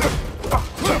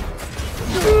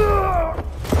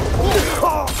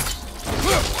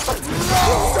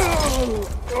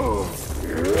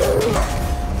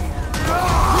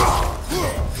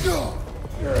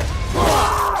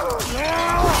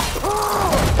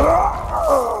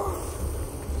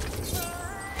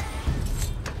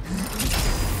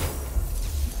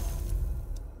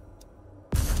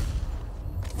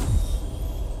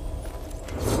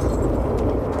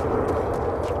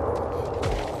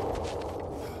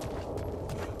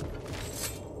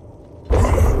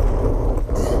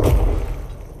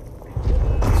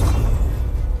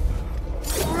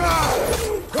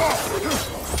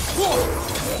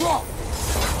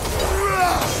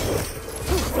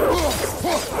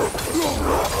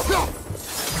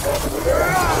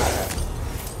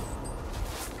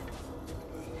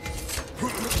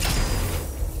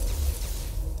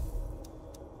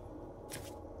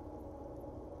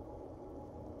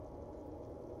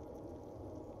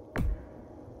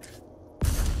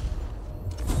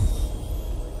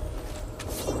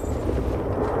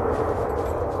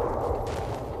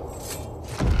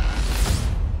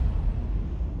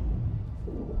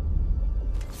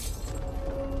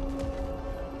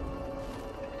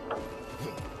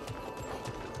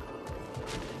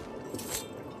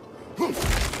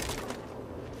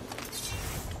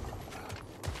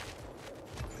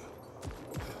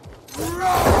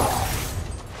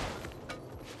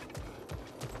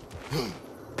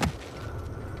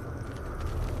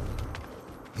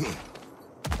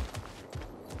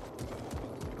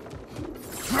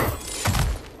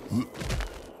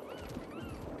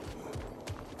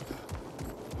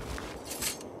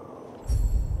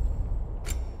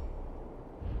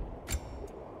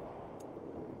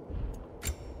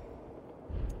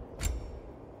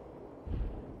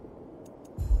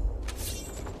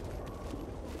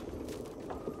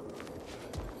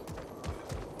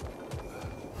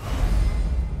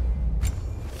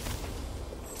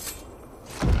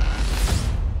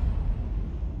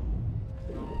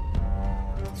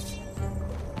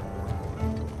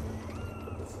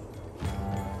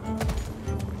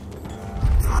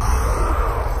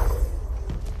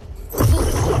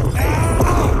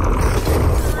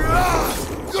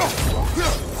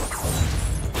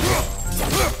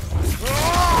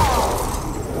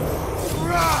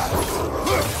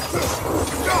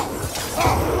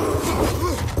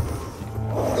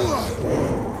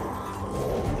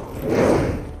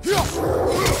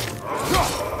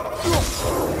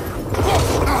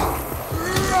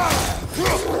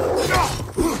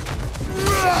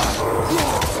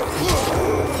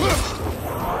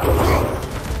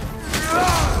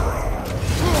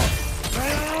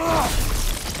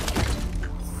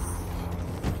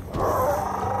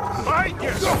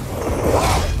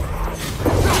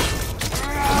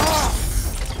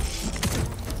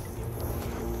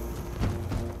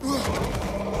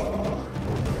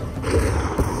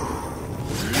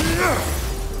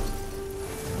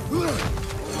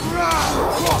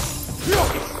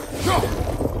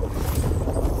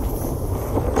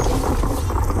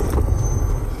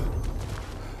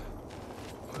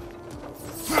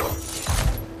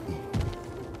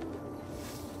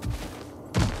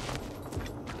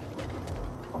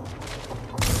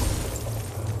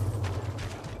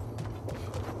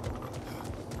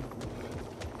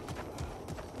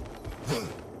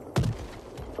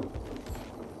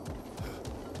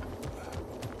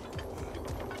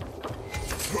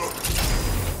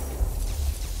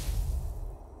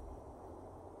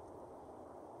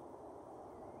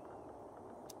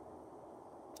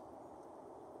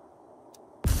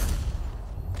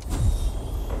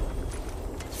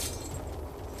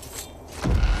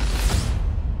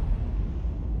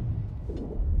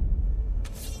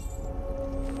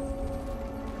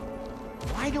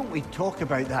 we talk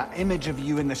about that image of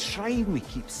you in the shrine we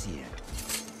keep seeing?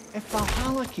 If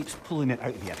Valhalla keeps pulling it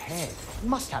out of your head, it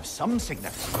must have some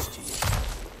significance to you.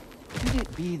 Could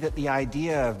it be that the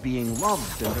idea of being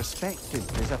loved and respected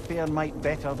is a fair mite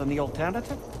better than the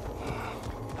alternative?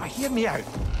 Now hear me out,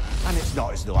 and it's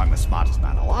not as though I'm the smartest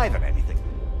man alive or anything,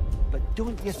 but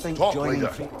don't you think joining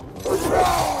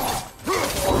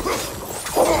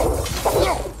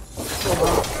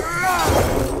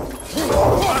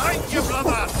Behind you,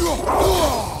 brother!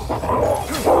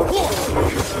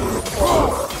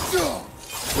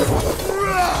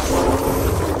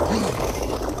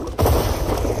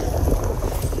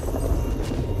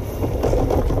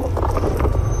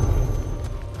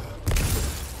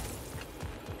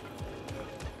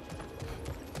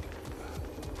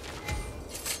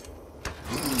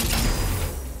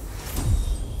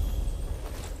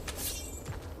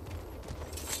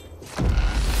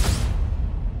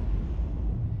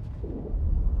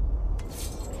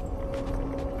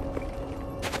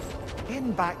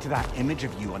 Back to that image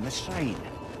of you on the shrine.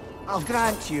 I'll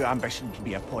grant you ambition can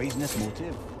be a poisonous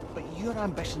motive, but your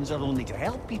ambitions are only to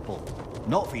help people,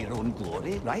 not for your own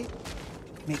glory, right?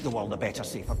 Make the world a better,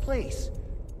 safer place.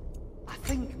 I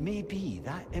think maybe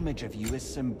that image of you is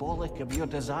symbolic of your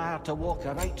desire to walk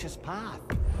a righteous path.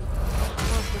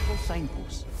 A little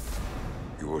signpost.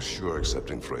 You are sure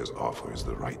accepting Freya's offer is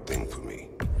the right thing for me?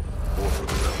 Or for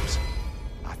the realms?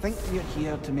 I think we're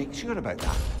here to make sure about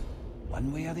that,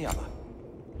 one way or the other.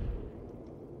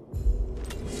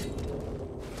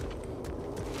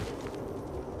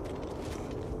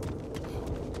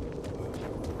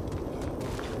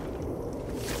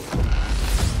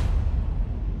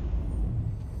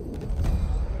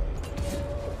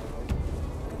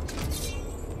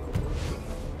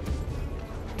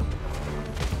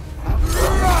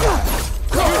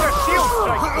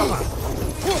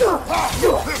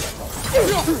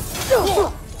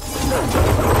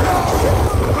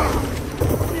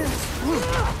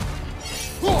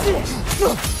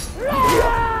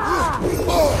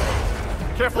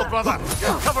 Careful, brother!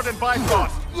 You're covered in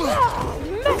bifrost!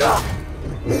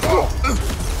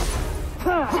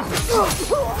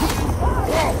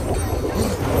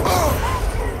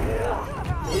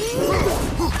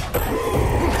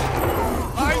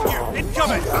 Behind you!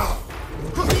 Incoming!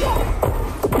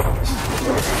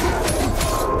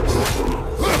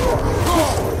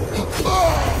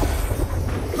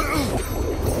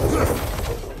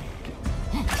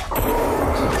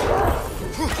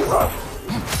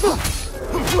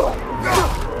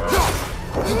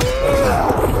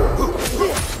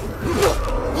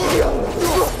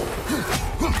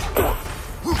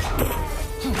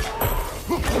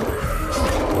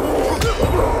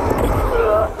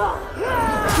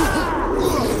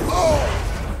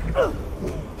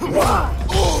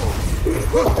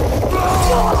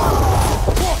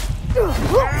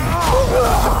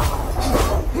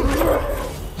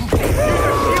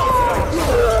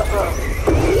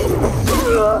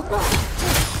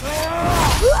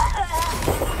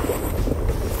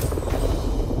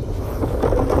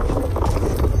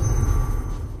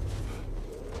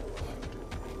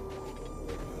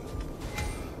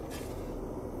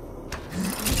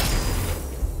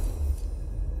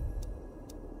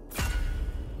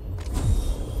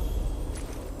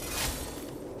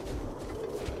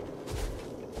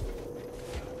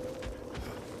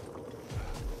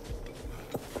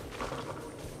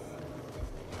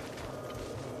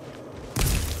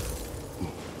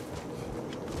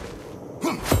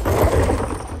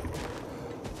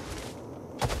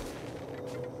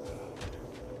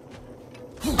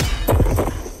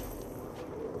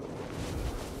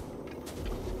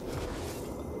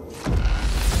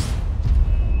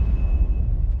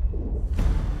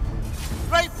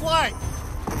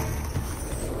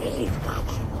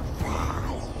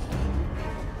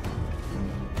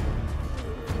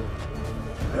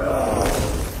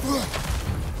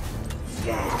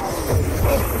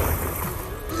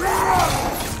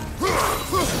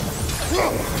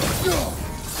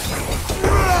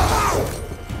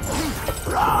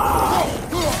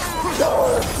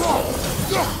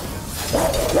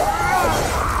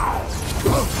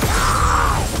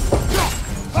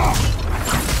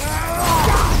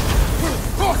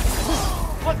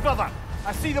 Look, brother!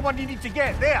 I see the one you need to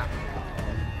get, there!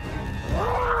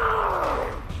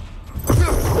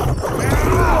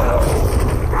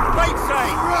 Right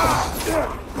side!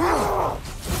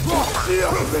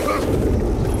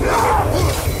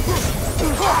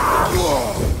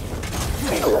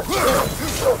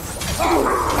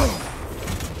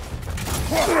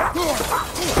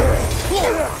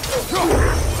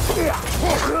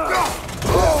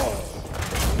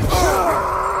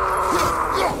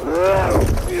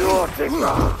 Watch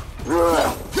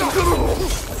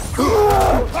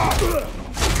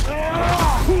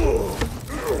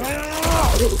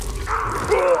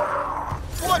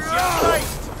your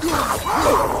face!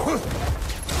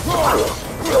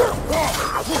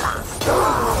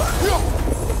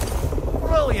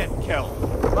 Brilliant kill.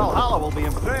 Valhalla will be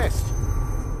impressed.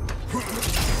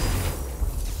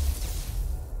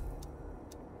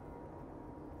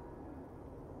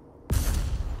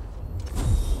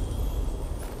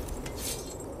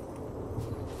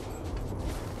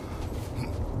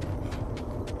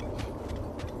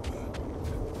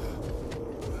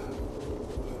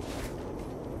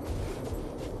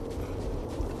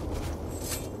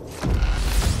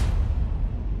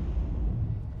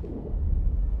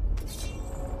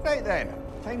 Right then,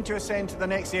 time to ascend to the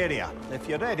next area, if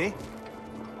you're ready.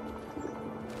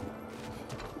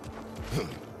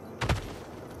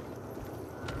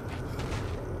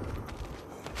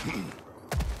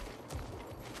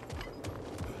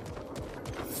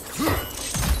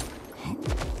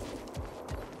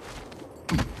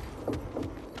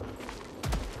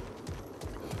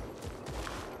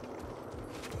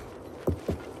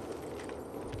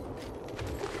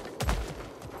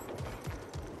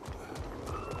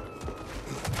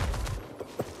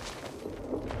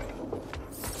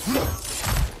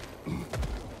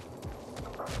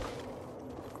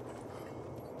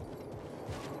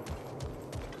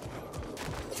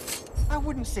 I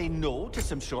wouldn't say no to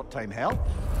some short-time help.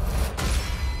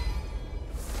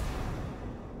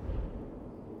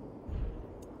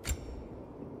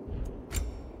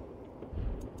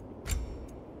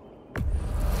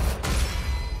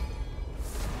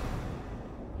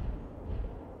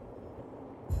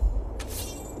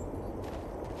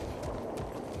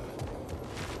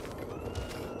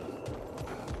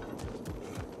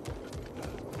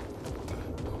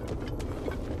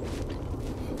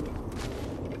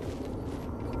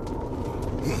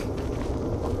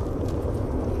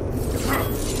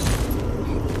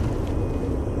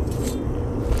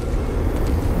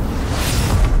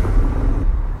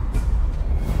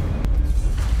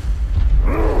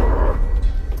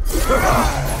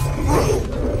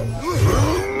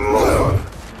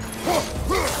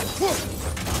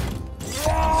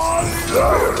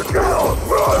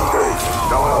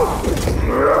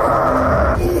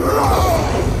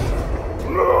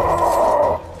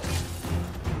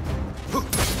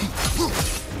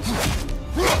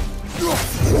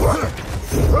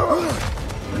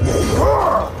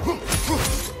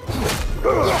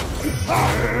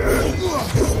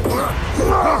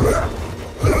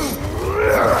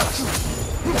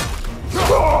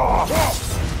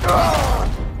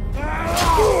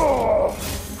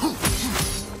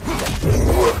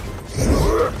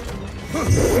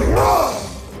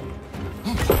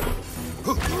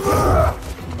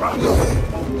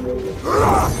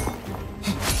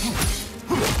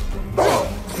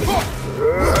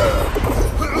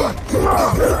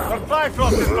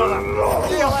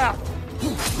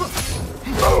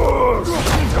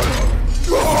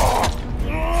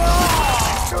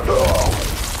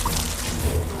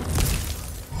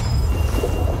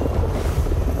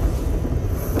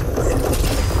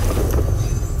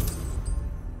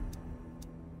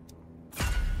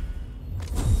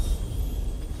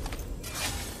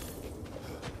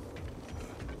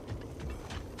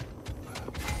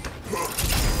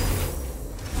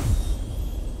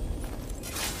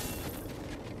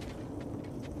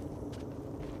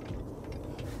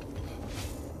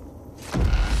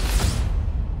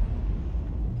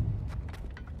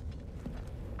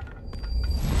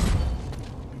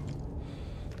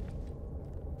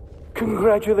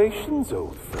 Congratulations,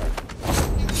 old friend.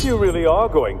 You really are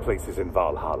going places in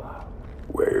Valhalla.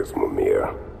 Where's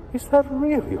Mímir? Is that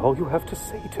really all you have to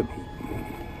say to me?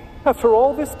 After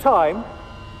all this time,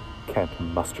 can't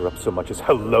muster up so much as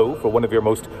hello for one of your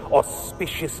most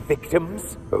auspicious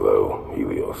victims? Hello,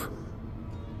 Helios.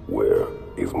 Where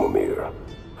is Mímir?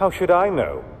 How should I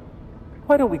know?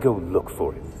 Why don't we go look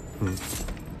for him?